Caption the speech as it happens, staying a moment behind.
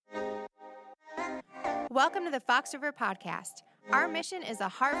Welcome to the Fox River Podcast. Our mission is a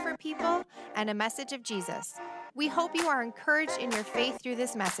heart for people and a message of Jesus. We hope you are encouraged in your faith through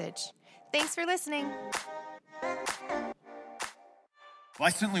this message. Thanks for listening. Well, I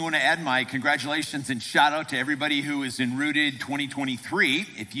certainly want to add my congratulations and shout out to everybody who is in Rooted 2023.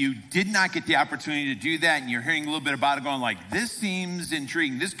 If you did not get the opportunity to do that and you're hearing a little bit about it going like, this seems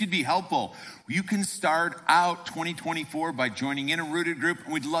intriguing, this could be helpful, you can start out 2024 by joining in a Rooted group,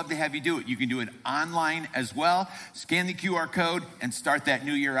 and we'd love to have you do it. You can do it online as well. Scan the QR code and start that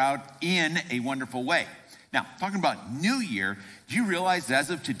new year out in a wonderful way. Now, talking about New Year, do you realize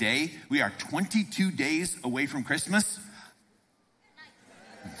as of today, we are 22 days away from Christmas?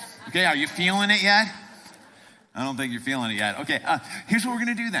 Okay, are you feeling it yet? I don't think you're feeling it yet. Okay, here's what we're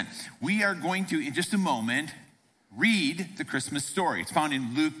going to do then. We are going to, in just a moment, read the Christmas story. It's found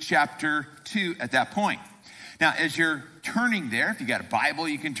in Luke chapter 2 at that point. Now, as you're turning there, if you got a Bible,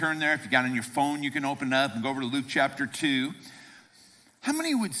 you can turn there. If you got it on your phone, you can open it up and go over to Luke chapter 2. How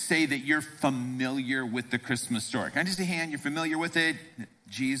many would say that you're familiar with the Christmas story? Can I just say hand, you're familiar with it?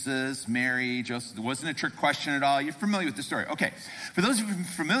 Jesus, Mary, Joseph, it wasn't a trick question at all. You're familiar with the story. Okay, for those of you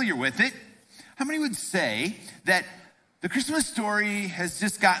familiar with it, how many would say that the Christmas story has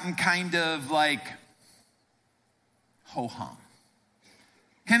just gotten kind of like ho-hum?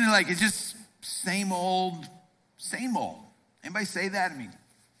 Kind of like it's just same old, same old. Anybody say that?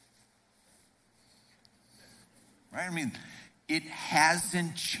 Right? It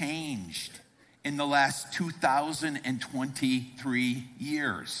hasn't changed in the last 2023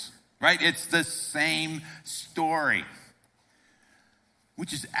 years, right? It's the same story,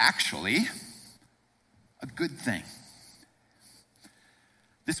 which is actually a good thing.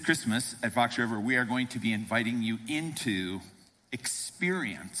 This Christmas at Fox River, we are going to be inviting you into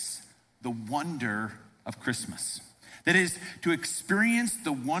experience the wonder of Christmas. That is, to experience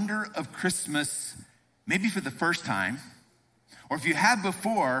the wonder of Christmas, maybe for the first time, or if you have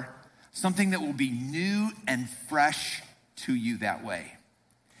before, something that will be new and fresh to you that way.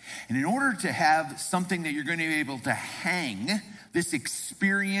 And in order to have something that you're going to be able to hang this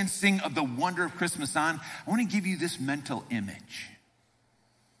experiencing of the wonder of Christmas on, I want to give you this mental image.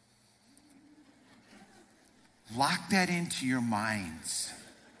 Lock that into your minds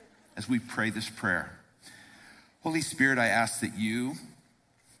as we pray this prayer. Holy Spirit, I ask that you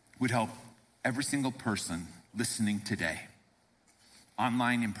would help every single person listening today,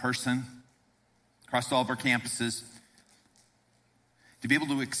 online, in person, across all of our campuses, to be able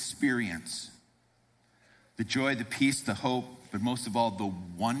to experience the joy, the peace, the hope, but most of all, the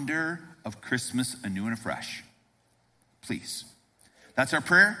wonder of Christmas anew and afresh. Please. That's our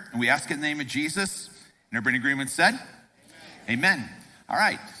prayer, and we ask it in the name of Jesus. And everybody in agreement said? Amen. Amen. All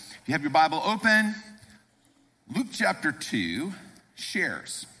right. If you have your Bible open, Luke chapter 2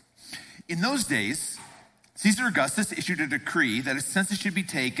 shares. In those days, Caesar Augustus issued a decree that a census should be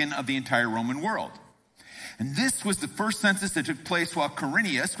taken of the entire Roman world. And this was the first census that took place while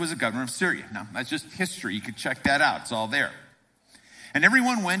Quirinius was a governor of Syria. Now, that's just history. You could check that out. It's all there. And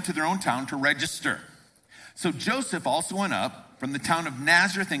everyone went to their own town to register. So Joseph also went up from the town of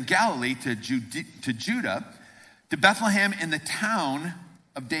Nazareth in Galilee to Judah, to Bethlehem in the town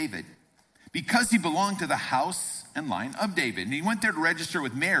of David, because he belonged to the house and line of David. And he went there to register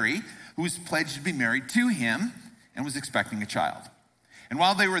with Mary, who was pledged to be married to him and was expecting a child. And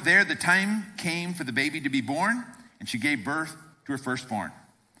while they were there, the time came for the baby to be born, and she gave birth to her firstborn,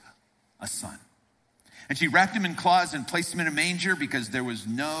 a son. And she wrapped him in cloths and placed him in a manger because there was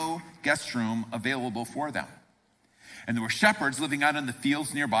no guest room available for them. And there were shepherds living out in the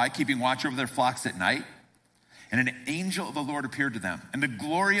fields nearby, keeping watch over their flocks at night. And an angel of the Lord appeared to them, and the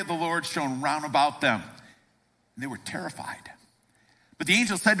glory of the Lord shone round about them. And they were terrified. But the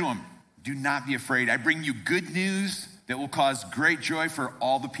angel said to them, "Do not be afraid. I bring you good news that will cause great joy for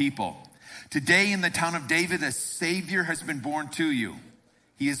all the people. Today in the town of David, a Savior has been born to you.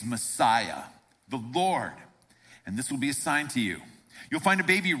 He is Messiah, the Lord. And this will be a sign to you. You'll find a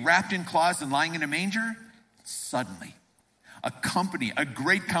baby wrapped in cloths and lying in a manger." Suddenly, a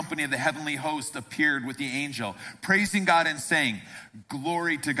great company of the heavenly host appeared with the angel, praising God and saying,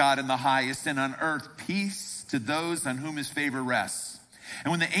 "Glory to God in the highest, and on earth peace to those on whom his favor rests."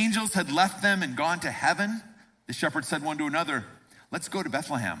 And when the angels had left them and gone to heaven, the shepherds said one to another, "Let's go to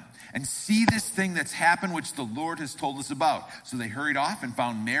Bethlehem and see this thing that's happened, which the Lord has told us about." So they hurried off and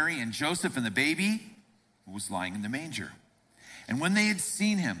found Mary and Joseph and the baby who was lying in the manger. And when they had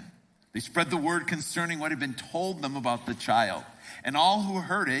seen him, they spread the word concerning what had been told them about the child. And all who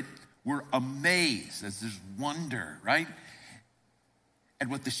heard it were amazed, as there's wonder, right, at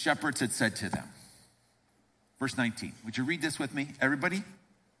what the shepherds had said to them. Verse 19. Would you read this with me, everybody?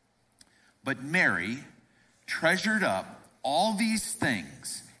 But Mary treasured up all these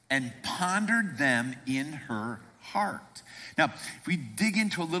things and pondered them in her heart. Now, if we dig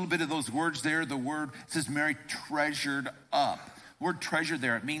into a little bit of those words there, the word says Mary treasured up. The word treasure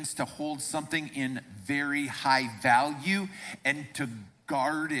there, it means to hold something in very high value and to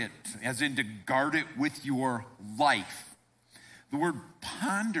guard it, as in to guard it with your life. The word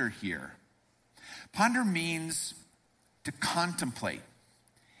ponder here, ponder means to contemplate.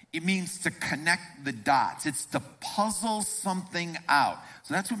 It means to connect the dots. It's to puzzle something out.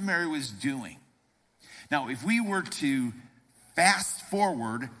 So that's what Mary was doing. Now, if we were to fast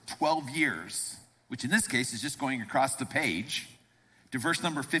forward 12 years, which in this case is just going across the page, to verse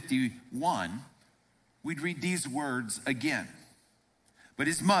number 51, we'd read these words again. But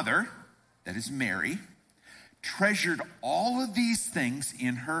his mother, that is Mary, treasured all of these things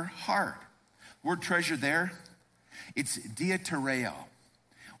in her heart. Word treasure there, it's diatereo,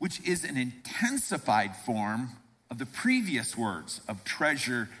 which is an intensified form of the previous words of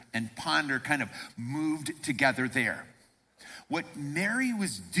treasure and ponder, kind of moved together there. What Mary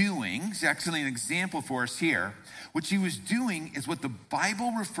was doing is actually an example for us here. What she was doing is what the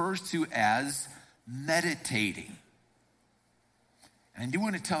Bible refers to as meditating. And I do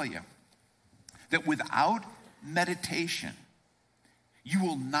want to tell you that without meditation, you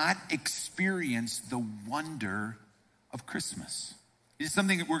will not experience the wonder of Christmas. It is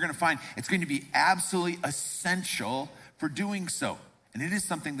something that we're going to find. It's going to be absolutely essential for doing so. And it is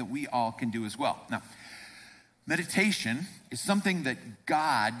something that we all can do as well. Now, meditation is something that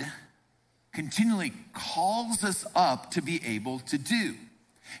God continually calls us up to be able to do.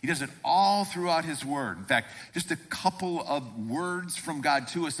 He does it all throughout his word. In fact, just a couple of words from God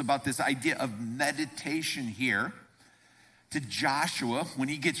to us about this idea of meditation here. To Joshua, when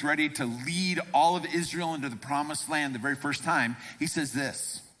he gets ready to lead all of Israel into the promised land the very first time, he says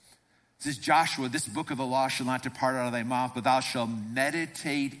this. It says, Joshua, this book of the law shall not depart out of thy mouth, but thou shalt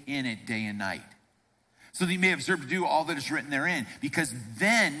meditate in it day and night, so that you may observe to do all that is written therein, because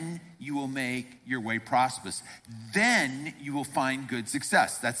then you will make your way prosperous. Then you will find good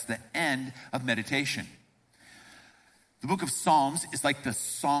success. That's the end of meditation. The book of Psalms is like the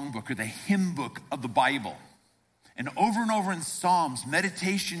songbook or the hymn book of the Bible. And over in Psalms,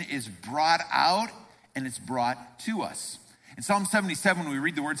 meditation is brought out and it's brought to us. In Psalm 77, we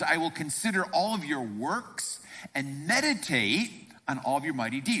read the words, I will consider all of your works and meditate on all of your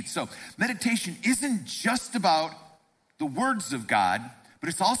mighty deeds. So meditation isn't just about the words of God, but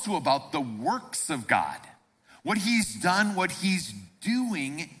it's also about the works of God. What he's done, what he's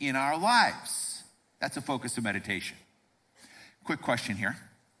doing in our lives. That's a focus of meditation. Quick question here,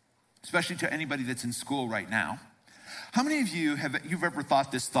 especially to anybody that's in school right now. How many of you you've ever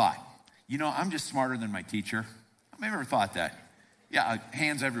thought this thought? You know, I'm just smarter than my teacher. How many ever thought that? Yeah,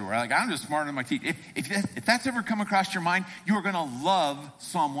 hands everywhere. Like, I'm just smarter than my teacher. If that's ever come across your mind, you are going to love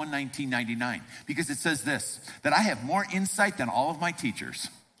Psalm 119:99, because it says this, that I have more insight than all of my teachers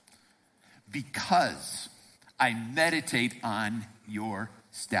because I meditate on your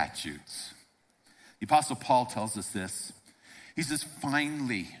statutes. The Apostle Paul tells us this. He says,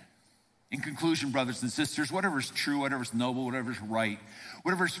 finally, in conclusion, brothers and sisters, whatever is true, whatever is noble, whatever is right,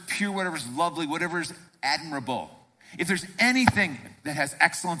 whatever is pure, whatever is lovely, whatever is admirable, if there's anything that has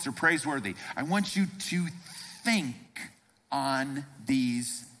excellence or praiseworthy, I want you to think on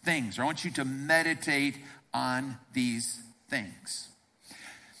these things, or I want you to meditate on these things.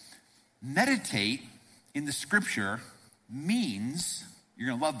 Meditate in the scripture means, you're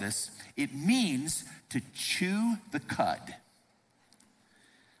going to love this, it means to chew the cud.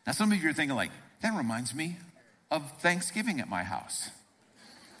 Now, some of you are thinking like, that reminds me of Thanksgiving at my house.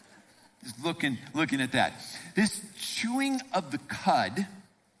 Just looking at that. This chewing of the cud,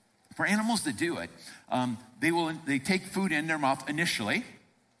 for animals that do it, they take food in their mouth initially,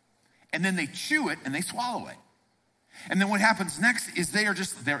 and then they chew it and they swallow it. And then what happens next is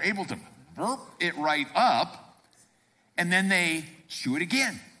they're able to burp it right up, and then they chew it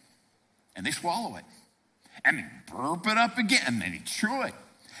again, and they swallow it. And they burp it up again, and then they chew it.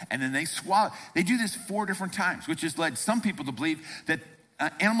 And then they swallow. They do this 4 different times, which has led some people to believe that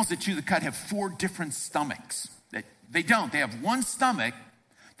animals that chew the cud have 4 different stomachs. They don't. They have one stomach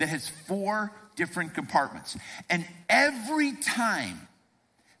that has 4 different compartments. And every time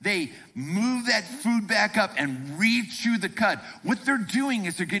they move that food back up and re-chew the cud, what they're doing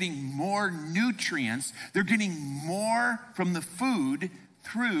is they're getting more nutrients. They're getting more from the food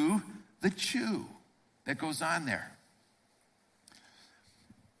through the chew that goes on there.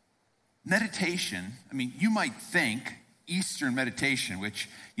 Meditation, I mean, you might think Eastern meditation, which,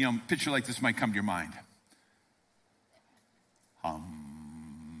 you know, a picture like this might come to your mind.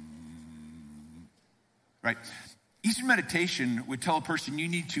 right? Eastern meditation would tell a person you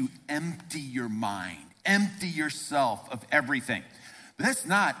need to empty your mind, empty yourself of everything. But that's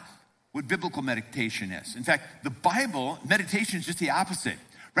not what biblical meditation is. In fact, the Bible, meditation is just the opposite.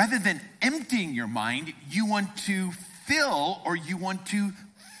 Rather than emptying your mind, you want to fill or you want to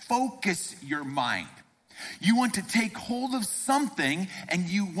focus your mind. You want to take hold of something and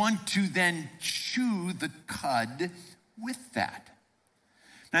you want to then chew the cud with that.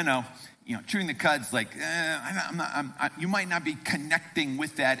 I know, chewing the cud's like, you might not be connecting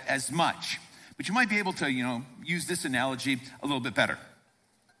with that as much, but you might be able to, use this analogy a little bit better.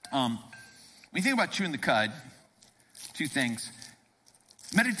 When you think about chewing the cud, two things.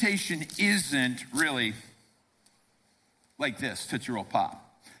 Meditation isn't really like this, Tootsie Roll Pop.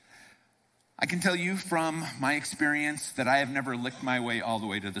 I can tell you from my experience that I have never licked my way all the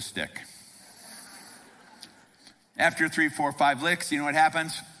way to the stick. After 3, 4, 5 licks, you know what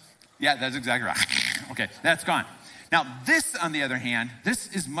happens? Yeah, that's exactly right. Okay, that's gone. Now, this, on the other hand, this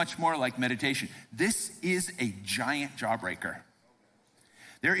is much more like meditation. This is a giant jawbreaker.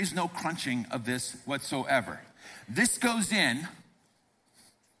 There is no crunching of this whatsoever. This goes in.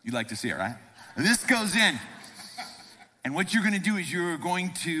 You'd like to see it, right? This goes in. And what you're going to do is you're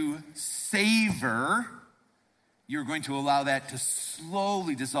going to savor. You're going to allow that to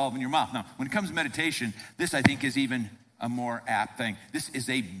slowly dissolve in your mouth. Now, when it comes to meditation, this, I think, is even a more apt thing. This is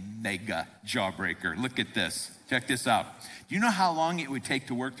a mega jawbreaker. Look at this. Check this out. Do you know how long it would take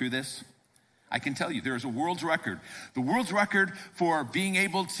to work through this? I can tell you, there is a world's record. The world's record for being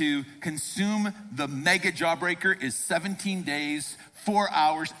able to consume the mega jawbreaker is 17 days, 4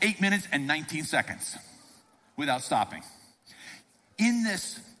 hours, 8 minutes, and 19 seconds without stopping. In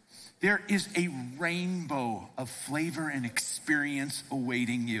this, there is a rainbow of flavor and experience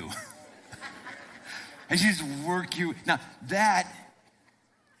awaiting you. As you just work you. Now, that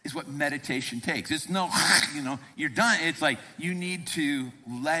is what meditation takes. It's no, you're done. It's like you need to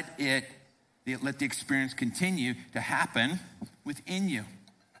let the experience continue to happen within you.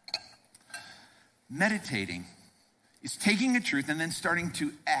 Meditating is taking a truth and then starting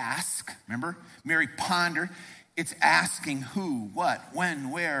to ask. Remember, Mary pondered. It's asking who, what,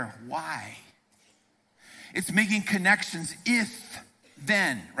 when, where, why. It's making connections, if,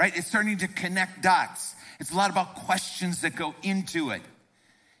 then, right? It's starting to connect dots. It's a lot about questions that go into it.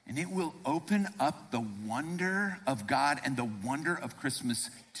 And it will open up the wonder of God and the wonder of Christmas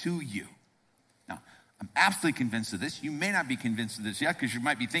to you. Now, I'm absolutely convinced of this. You may not be convinced of this yet because you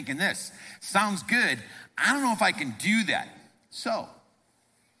might be thinking this. Sounds good. I don't know if I can do that. So,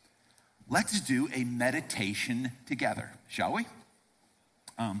 let's do a meditation together, shall we?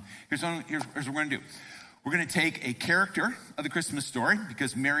 Here's what we're going to do. We're going to take a character of the Christmas story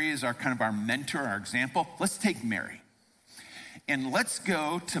because Mary is our mentor, our example. Let's take Mary. And let's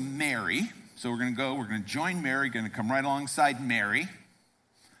go to Mary. So we're going to join Mary, going to come right alongside Mary.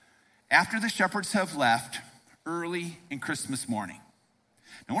 After the shepherds have left, early in Christmas morning.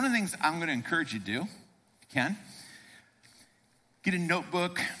 Now, one of the things I'm going to encourage you to do, if you can, get a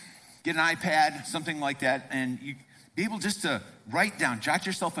notebook, get an iPad, something like that, and you be able just to write down, jot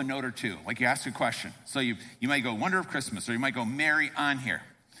yourself a note or two, like you ask a question. So you might go, Wonder of Christmas, or you might go, Mary on here.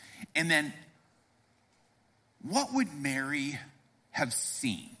 And then, what would Mary have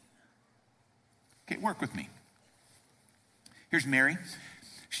seen? Okay, work with me. Here's Mary.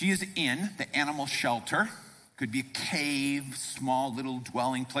 She is in the animal shelter. Could be a cave, small little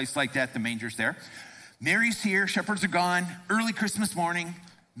dwelling place like that. The manger's there. Mary's here. Shepherds are gone. Early Christmas morning.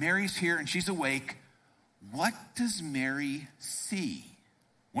 Mary's here and she's awake. What does Mary see?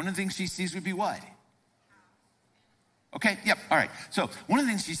 One of the things she sees would be what? Okay, yep, all right. So one of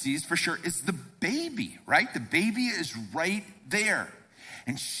the things she sees for sure is the baby, right? The baby is right there.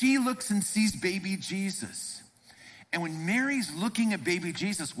 And she looks and sees baby Jesus. And when Mary's looking at baby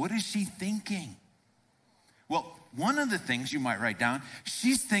Jesus, what is she thinking? Well, one of the things you might write down,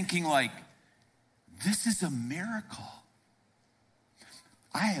 she's thinking like, this is a miracle.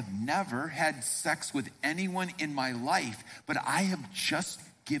 I have never had sex with anyone in my life, but I have just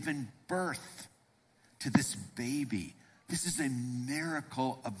given birth to this baby. This is a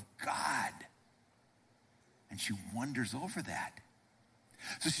miracle of God. And she wonders over that.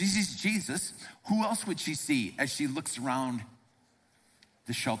 So she sees Jesus. Who else would she see as she looks around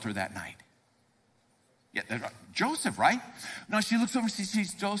the shelter that night? Yeah, Joseph, right? No, she looks over and she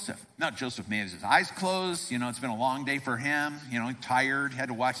sees Joseph. Now, Joseph may have his eyes closed. It's been a long day for him. Tired, had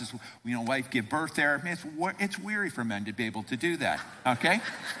to watch his wife give birth there. I mean, it's weary for men to be able to do that, okay?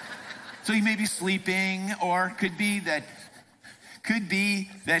 So he may be sleeping, or could be that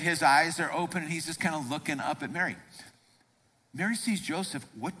his eyes are open and he's just kind of looking up at Mary. Mary sees Joseph.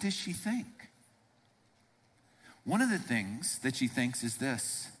 What does she think? One of the things that she thinks is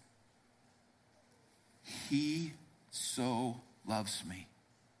this: he so loves me.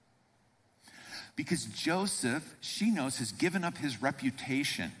 Because Joseph, she knows, has given up his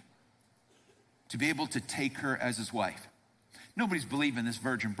reputation to be able to take her as his wife. Nobody's believing this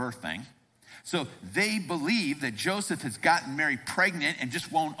virgin birth thing. So they believe that Joseph has gotten Mary pregnant and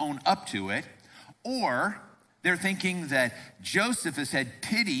just won't own up to it. Or they're thinking that Joseph has had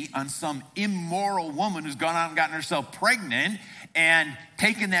pity on some immoral woman who's gone out and gotten herself pregnant and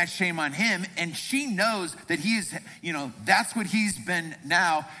taken that shame on him. And she knows that he is, that's what he's been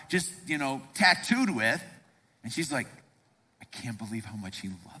now just, tattooed with. And she's like, I can't believe how much he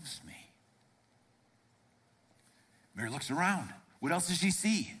loves me. Mary looks around. What else does she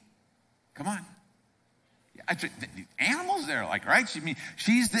see? Come on. The animals there, right?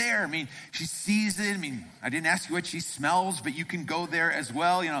 She's there. She sees it. I didn't ask you what she smells, but you can go there as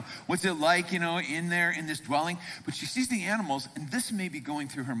well. What's it like, in there in this dwelling? But she sees the animals, and this may be going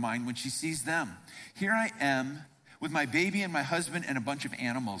through her mind when she sees them. Here I am with my baby and my husband and a bunch of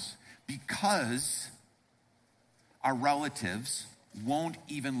animals, because our relatives won't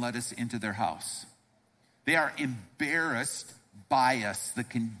even let us into their house. They are embarrassed by us, the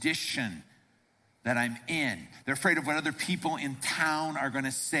condition that I'm in. They're afraid of what other people in town are going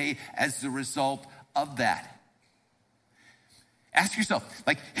to say as the result of that. Ask yourself,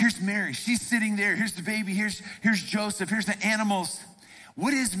 here's Mary. She's sitting there. Here's the baby. Here's Joseph. Here's the animals.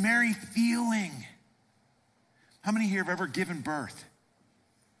 What is Mary feeling? How many here have ever given birth?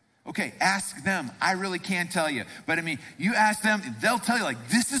 Okay, ask them. I really can't tell you. But you ask them, they'll tell you,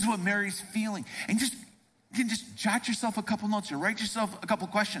 this is what Mary's feeling. And you can just jot yourself a couple notes or write yourself a couple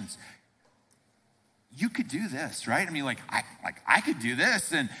questions. You could do this, right? I could do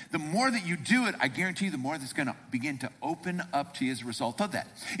this. And the more that you do it, I guarantee you, the more that's going to begin to open up to you as a result of that.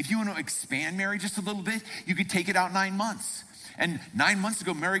 If you want to expand Mary just a little bit, you could take it out 9 months. And 9 months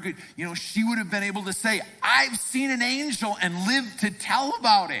ago, Mary could, she would have been able to say, I've seen an angel, and lived to tell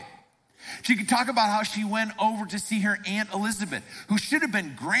about it. She could talk about how she went over to see her Aunt Elizabeth, who should have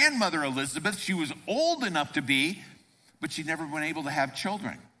been grandmother Elizabeth. She was old enough to be, but she'd never been able to have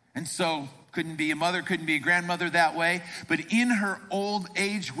children. And so couldn't be a mother, couldn't be a grandmother that way. But in her old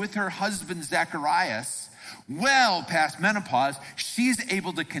age with her husband Zacharias, well past menopause, she's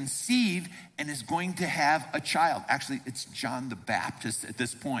able to conceive and is going to have a child. Actually, it's John the Baptist at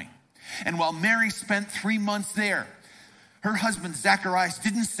this point. And while Mary spent 3 months there, her husband Zacharias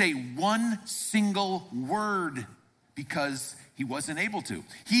didn't say one single word because he wasn't able to.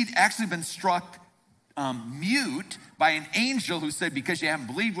 He'd actually been struck mute by an angel who said, because you haven't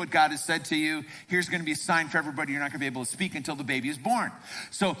believed what God has said to you, here's going to be a sign for everybody. You're not going to be able to speak until the baby is born.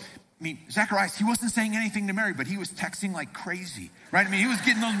 So, Zacharias, he wasn't saying anything to Mary, but he was texting like crazy, right? He was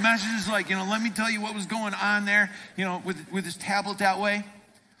getting those messages let me tell you what was going on there, with his tablet that way.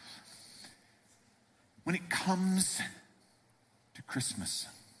 When it comes to Christmas,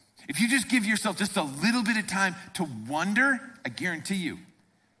 if you just give yourself just a little bit of time to wonder, I guarantee you,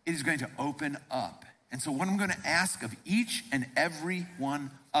 it is going to open up. And so what I'm going to ask of each and every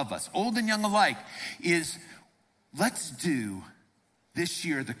one of us, old and young alike, is let's do this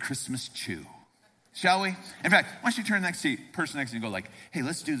year the Christmas chew. Shall we? In fact, why don't you turn next to the person next to you and go hey,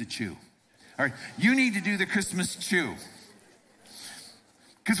 let's do the chew. All right, you need to do the Christmas chew.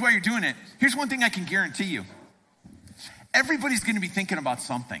 Because while you're doing it, here's one thing I can guarantee you. Everybody's going to be thinking about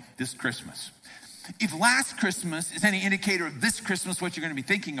something this Christmas. If last Christmas is any indicator of this Christmas, what you're going to be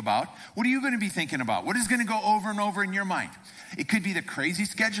thinking about, what are you going to be thinking about? What is going to go over and over in your mind? It could be the crazy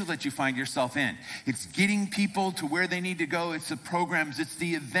schedule that you find yourself in. It's getting people to where they need to go. It's the programs, it's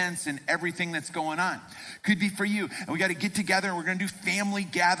the events and everything that's going on. Could be for you. And we got to get together and we're going to do family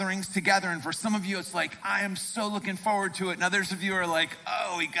gatherings together. And for some of you, it's I am so looking forward to it. And others of you are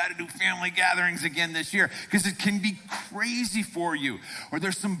oh, we got to do family gatherings again this year because it can be crazy for you. Or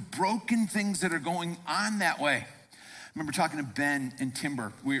there's some broken things that are going on that way. I remember talking to Ben and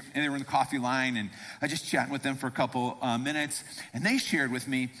Timber. They were in the coffee line, and I just chatting with them for a couple minutes. And they shared with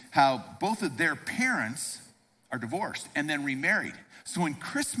me how both of their parents are divorced and then remarried. So when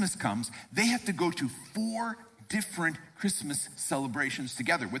Christmas comes, they have to go to 4 different Christmas celebrations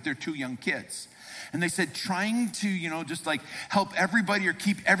together with their 2 young kids. And they said trying to, just help everybody or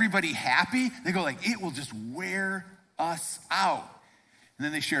keep everybody happy, they go it will just wear us out. And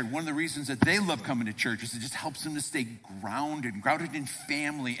then they shared one of the reasons that they love coming to church is it just helps them to stay grounded in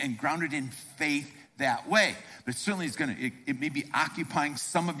family and grounded in faith that way. But it certainly is it may be occupying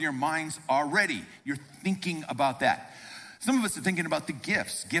some of your minds already. You're thinking about that. Some of us are thinking about the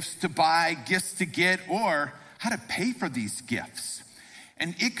gifts to buy, gifts to get, or how to pay for these gifts.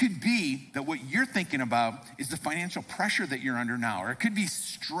 And it could be that what you're thinking about is the financial pressure that you're under now, or it could be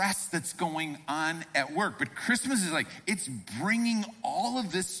stress that's going on at work. But Christmas is like, it's bringing all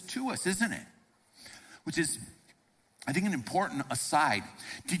of this to us, isn't it? Which is, I think, an important aside.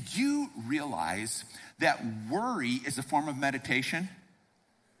 Did you realize that worry is a form of meditation?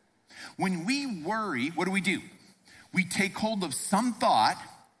 When we worry, what do? We take hold of some thought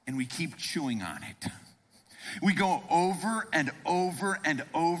and we keep chewing on it. We go over and over and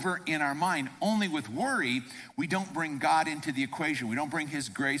over in our mind. Only with worry, we don't bring God into the equation. We don't bring his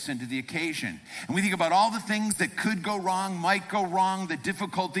grace into the occasion. And we think about all the things that could go wrong, might go wrong, the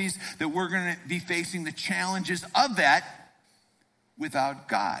difficulties that we're going to be facing, the challenges of that without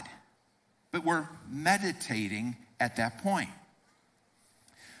God. But we're meditating at that point.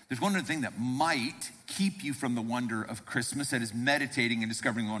 There's one other thing that might keep you from the wonder of Christmas, that is meditating and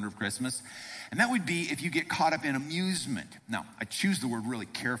discovering the wonder of Christmas. And that would be if you get caught up in amusement. Now, I choose the word really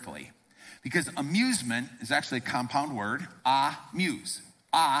carefully because amusement is actually a compound word, amuse.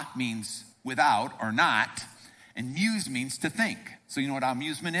 Means without or not, and muse means to think. So you know what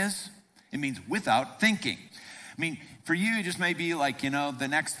amusement is? It means without thinking. I mean, for you, it just may be like, the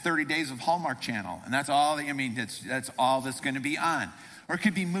next 30 days of Hallmark Channel. And that's all, that's all that's going to be on. Or it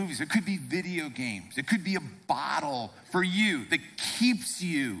could be movies. It could be video games. It could be a bottle for you that keeps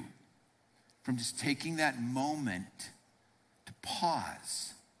you from just taking that moment to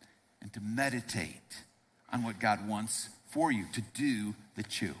pause and to meditate on what God wants for you, to do the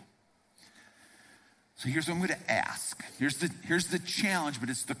chew. So here's what I'm going to ask. Here's the challenge, but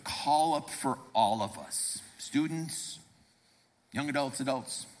it's the call up for all of us. Students, young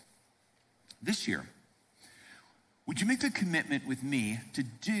adults. This year, would you make a commitment with me to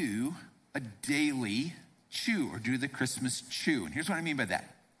do a daily chew or do the Christmas chew? And here's what I mean by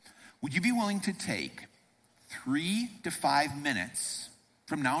that. Would you be willing to take 3 to 5 minutes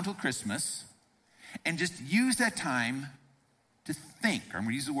from now until Christmas and just use that time to think, or I'm going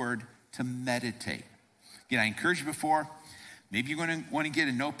to use the word, to meditate? Again, I encouraged you before, maybe you're going to want to get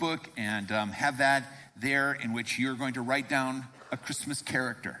a notebook and have that there in which you're going to write down a Christmas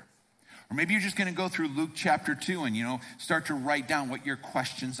character. Or maybe you're just going to go through Luke chapter 2 and, start to write down what your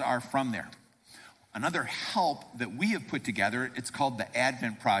questions are from there. Another help that we have put together, it's called the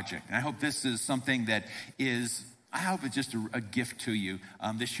Advent Project. And I hope this is something that is, I hope it's just a gift to you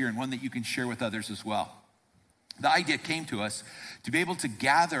this year and one that you can share with others as well. The idea came to us to be able to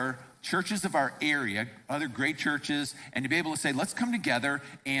gather churches of our area, other great churches, and to be able to say, let's come together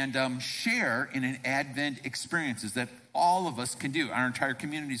and share in an Advent experiences that all of us can do, our entire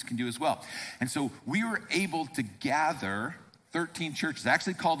communities can do as well. And so we were able to gather 13 churches,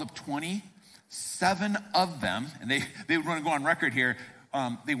 actually called up 27 of them, and they would want to go on record here.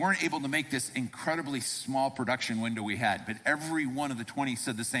 They weren't able to make this incredibly small production window we had, but every one of the 20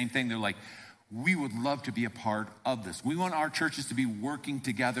 said the same thing. They're like, we would love to be a part of this. We want our churches to be working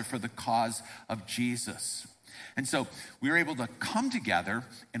together for the cause of Jesus. And so we were able to come together,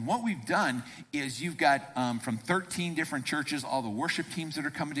 and what we've done is you've got from 13 different churches, all the worship teams that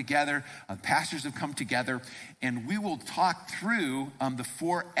are coming together, pastors have come together, and we will talk through the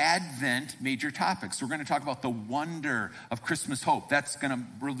 4 Advent major topics. We're going to talk about the wonder of Christmas hope. That's going to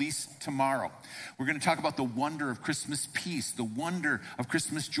release tomorrow. We're going to talk about the wonder of Christmas peace, the wonder of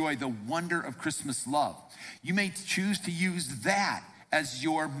Christmas joy, the wonder of Christmas love. You may choose to use that as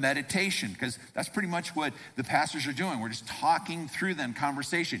your meditation, because that's pretty much what the pastors are doing. We're just talking through them,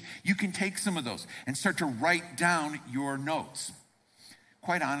 conversation. You can take some of those and start to write down your notes.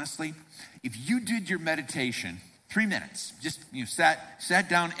 Quite honestly, if you did your meditation 3 minutes, just sat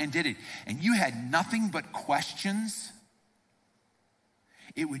down and did it, and you had nothing but questions,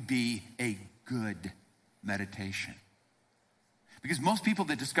 it would be a good meditation. Because most people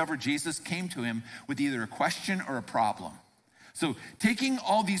that discovered Jesus came to him with either a question or a problem. So taking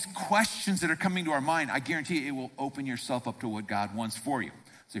all these questions that are coming to our mind, I guarantee you it will open yourself up to what God wants for you.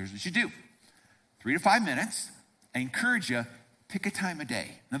 So here's what you do. 3 to 5 minutes. I encourage you, pick a time of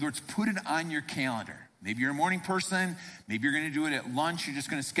day. In other words, put it on your calendar. Maybe you're a morning person. Maybe you're going to do it at lunch. You're just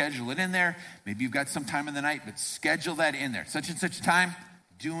going to schedule it in there. Maybe you've got some time in the night, but schedule that in there. Such and such time,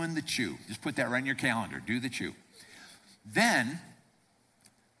 doing the chew. Just put that right in your calendar. Do the chew. Then,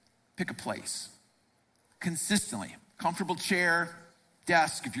 pick a place. Consistently. Comfortable chair,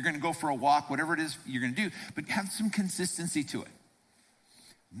 desk, if you're going to go for a walk, whatever it is you're going to do, but have some consistency to it.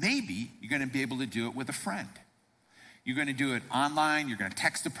 Maybe you're going to be able to do it with a friend. You're going to do it online, you're going to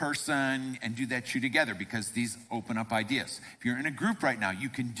text a person and do that chew together because these open up ideas. If you're in a group right now, you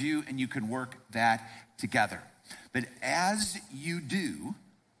can do and you can work that together. But as you do,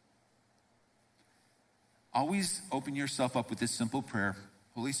 always open yourself up with this simple prayer.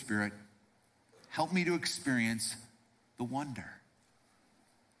 Holy Spirit, help me to experience the wonder.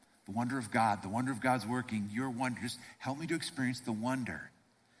 The wonder of God, the wonder of God's working, your wonder. Just help me to experience the wonder.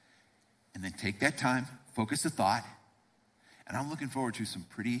 And then take that time, focus the thought, and I'm looking forward to some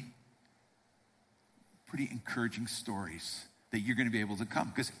pretty encouraging stories that you're going to be able to come,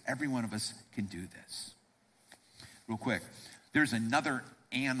 because every one of us can do this. Real quick, there's another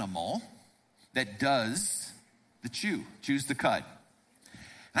animal that does the chews the cud.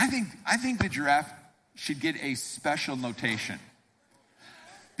 And I think the giraffe should get a special notation.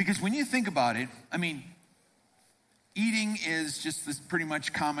 Because when you think about it, I mean, eating is just this pretty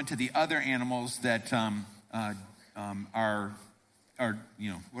much common to the other animals that are,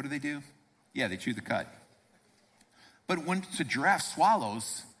 what do they do? Yeah, they chew the cud. But when a giraffe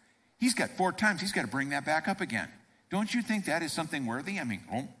swallows, he's got 4 times, he's got to bring that back up again. Don't you think that is something worthy? I mean,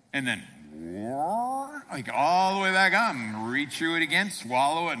 and then like all the way back up, reach through it again,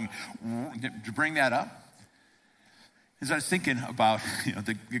 swallow it, and to bring that up. As I was thinking about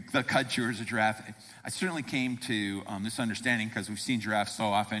the cud chewers of giraffe, I certainly came to this understanding because we've seen giraffes so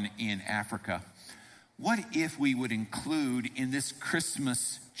often in Africa. What if we would include in this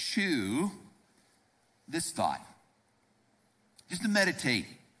Christmas chew this thought? Just to meditate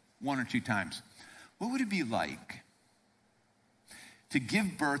 1 or 2 times. What would it be like to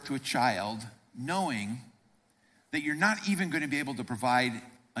give birth to a child knowing that you're not even going to be able to provide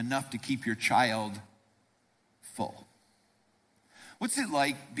enough to keep your child full? What's it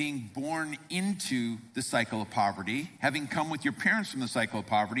like being born into the cycle of poverty, having come with your parents from the cycle of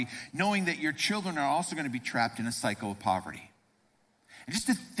poverty, knowing that your children are also going to be trapped in a cycle of poverty? And just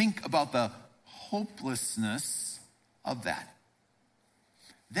to think about the hopelessness of that.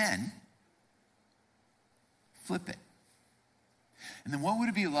 Then, flip it. And then what would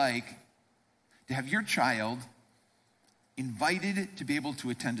it be like to have your child invited to be able to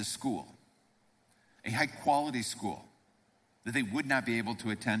attend a school, a high-quality school, that they would not be able to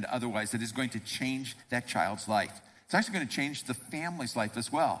attend otherwise, that is going to change that child's life. It's actually going to change the family's life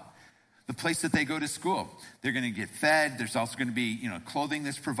as well. The place that they go to school, they're going to get fed. There's also going to be, clothing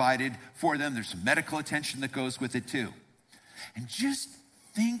that's provided for them. There's some medical attention that goes with it too. And just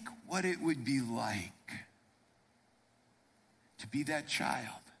think what it would be like to be that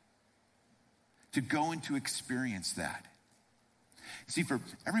child, to go and to experience that. See, for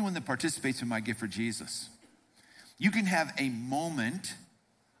everyone that participates in My Gift for Jesus, you can have a moment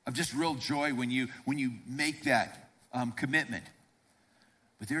of just real joy when you make that commitment.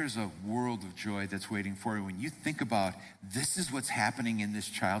 But there is a world of joy that's waiting for you when you think about this is what's happening in this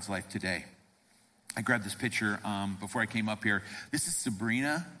child's life today. I grabbed this picture before I came up here. This is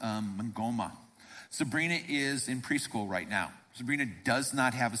Sabrina Mangoma. Sabrina is in preschool right now. Sabrina does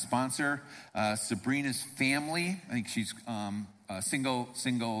not have a sponsor. Sabrina's family, I think she's a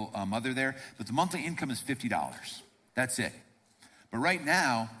single mother there, but the monthly income is $50. That's it. But right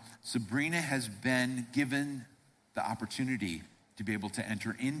now, Sabrina has been given the opportunity to be able to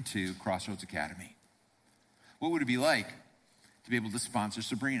enter into Crossroads Academy. What would it be like to be able to sponsor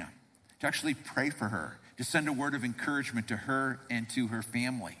Sabrina? To actually pray for her, to send a word of encouragement to her and to her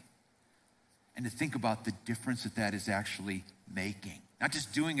family, and to think about the difference that is actually making. Not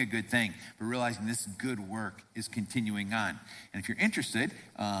just doing a good thing, but realizing this good work is continuing on. And if you're interested,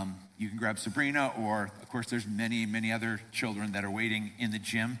 you can grab Sabrina, or of course there's many, many other children that are waiting in the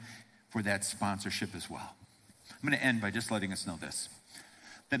gym for that sponsorship as well. I'm going to end by just letting us know this,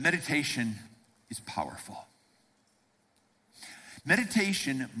 that meditation is powerful.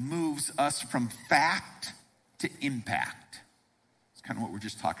 Meditation moves us from fact to impact. It's kind of what we're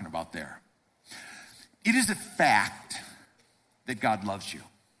just talking about there. It is a fact that God loves you,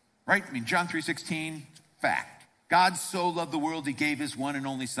 right? I mean, John 3:16, fact. God so loved the world, he gave his one and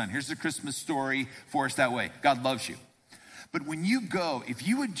only son. Here's the Christmas story for us that way. God loves you. But when you go, if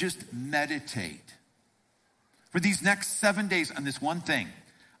you would just meditate for these next 7 days on this one thing,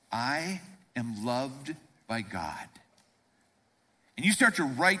 I am loved by God. And you start to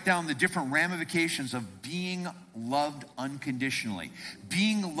write down the different ramifications of being loved unconditionally,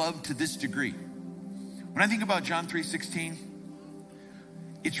 being loved to this degree. When I think about John 3:16,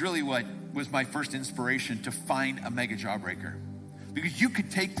 it's really what was my first inspiration to find a mega jawbreaker. Because you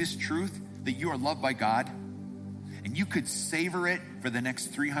could take this truth that you are loved by God, and you could savor it for the next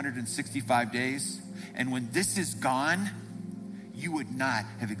 365 days. And when this is gone, you would not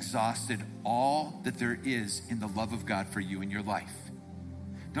have exhausted all that there is in the love of God for you in your life.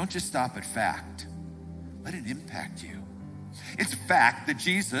 Don't just stop at fact. Let it impact you. It's a fact that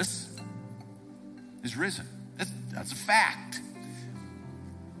Jesus is risen. That's a fact.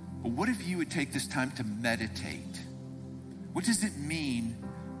 But what if you would take this time to meditate What does it mean,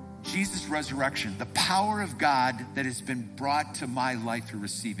 Jesus' resurrection, the power of God that has been brought to my life through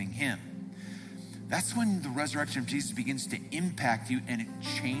receiving him? That's when the resurrection of Jesus begins to impact you, and it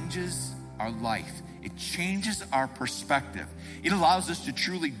changes our life. It changes our perspective. It allows us to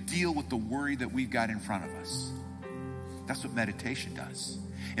truly deal with the worry that we've got in front of us. That's what meditation does.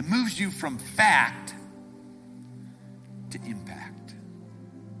 It moves you from fact to impact.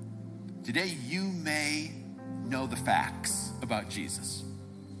 Today, you may know the facts about Jesus.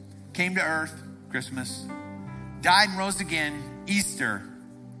 Came to earth, Christmas, died and rose again, Easter.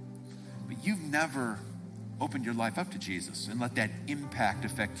 But you've never opened your life up to Jesus and let that impact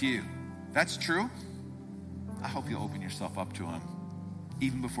affect you. If that's true, I hope you'll open yourself up to him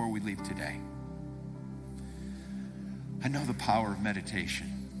even before we leave today. I know the power of meditation.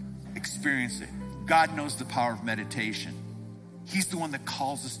 Experience it. God knows the power of meditation. He's the one that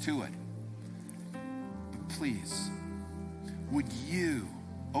calls us to it. But please, would you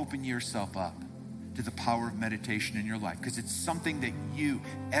open yourself up to the power of meditation in your life? Because it's something that you,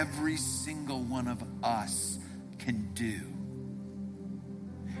 every single one of us, can do.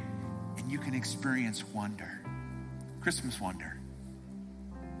 And you can experience wonder. Christmas wonder.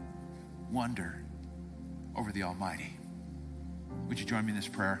 Wonder over the Almighty. Would you join me in this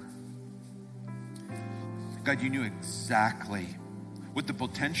prayer? God, you knew exactly what the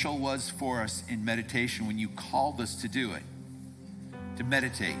potential was for us in meditation when you called us to do it. To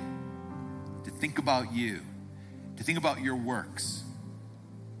meditate, to think about you, to think about your works.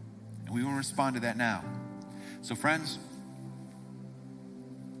 And we want to respond to that now. So friends,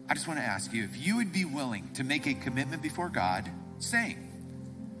 I just want to ask you if you would be willing to make a commitment before God, saying,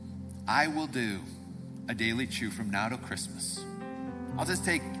 I will do a daily chew from now till Christmas. I'll just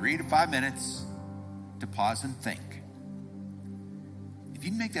take 3 to 5 minutes to pause and think. If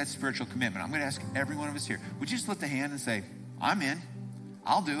you make that spiritual commitment, I'm going to ask every one of us here, would you just lift a hand and say, I'm in,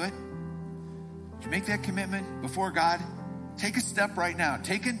 I'll do it. Would you make that commitment before God? Take a step right now.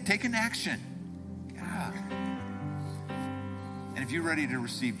 Take an action. Yeah. And if you're ready to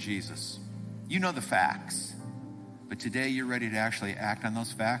receive Jesus, you know the facts, but today you're ready to actually act on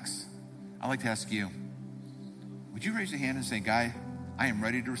those facts, I'd like to ask you, would you raise your hand and say, Guy, I am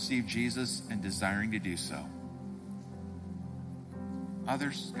ready to receive Jesus and desiring to do so.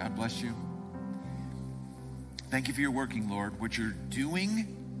 Others, God bless you. Thank you for your working, Lord, what you're doing,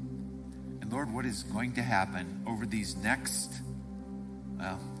 and Lord, what is going to happen over these next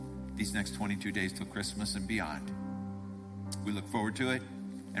 22 days till Christmas and beyond. We look forward to it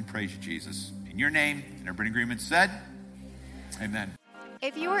and praise you, Jesus. In your name, and everybody in agreement said, amen.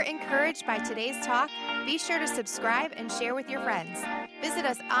 If you were encouraged by today's talk, be sure to subscribe and share with your friends. Visit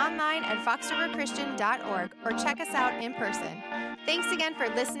us online at foxriverchristian.org or check us out in person. Thanks again for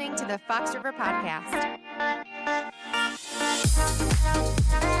listening to the Fox River Podcast.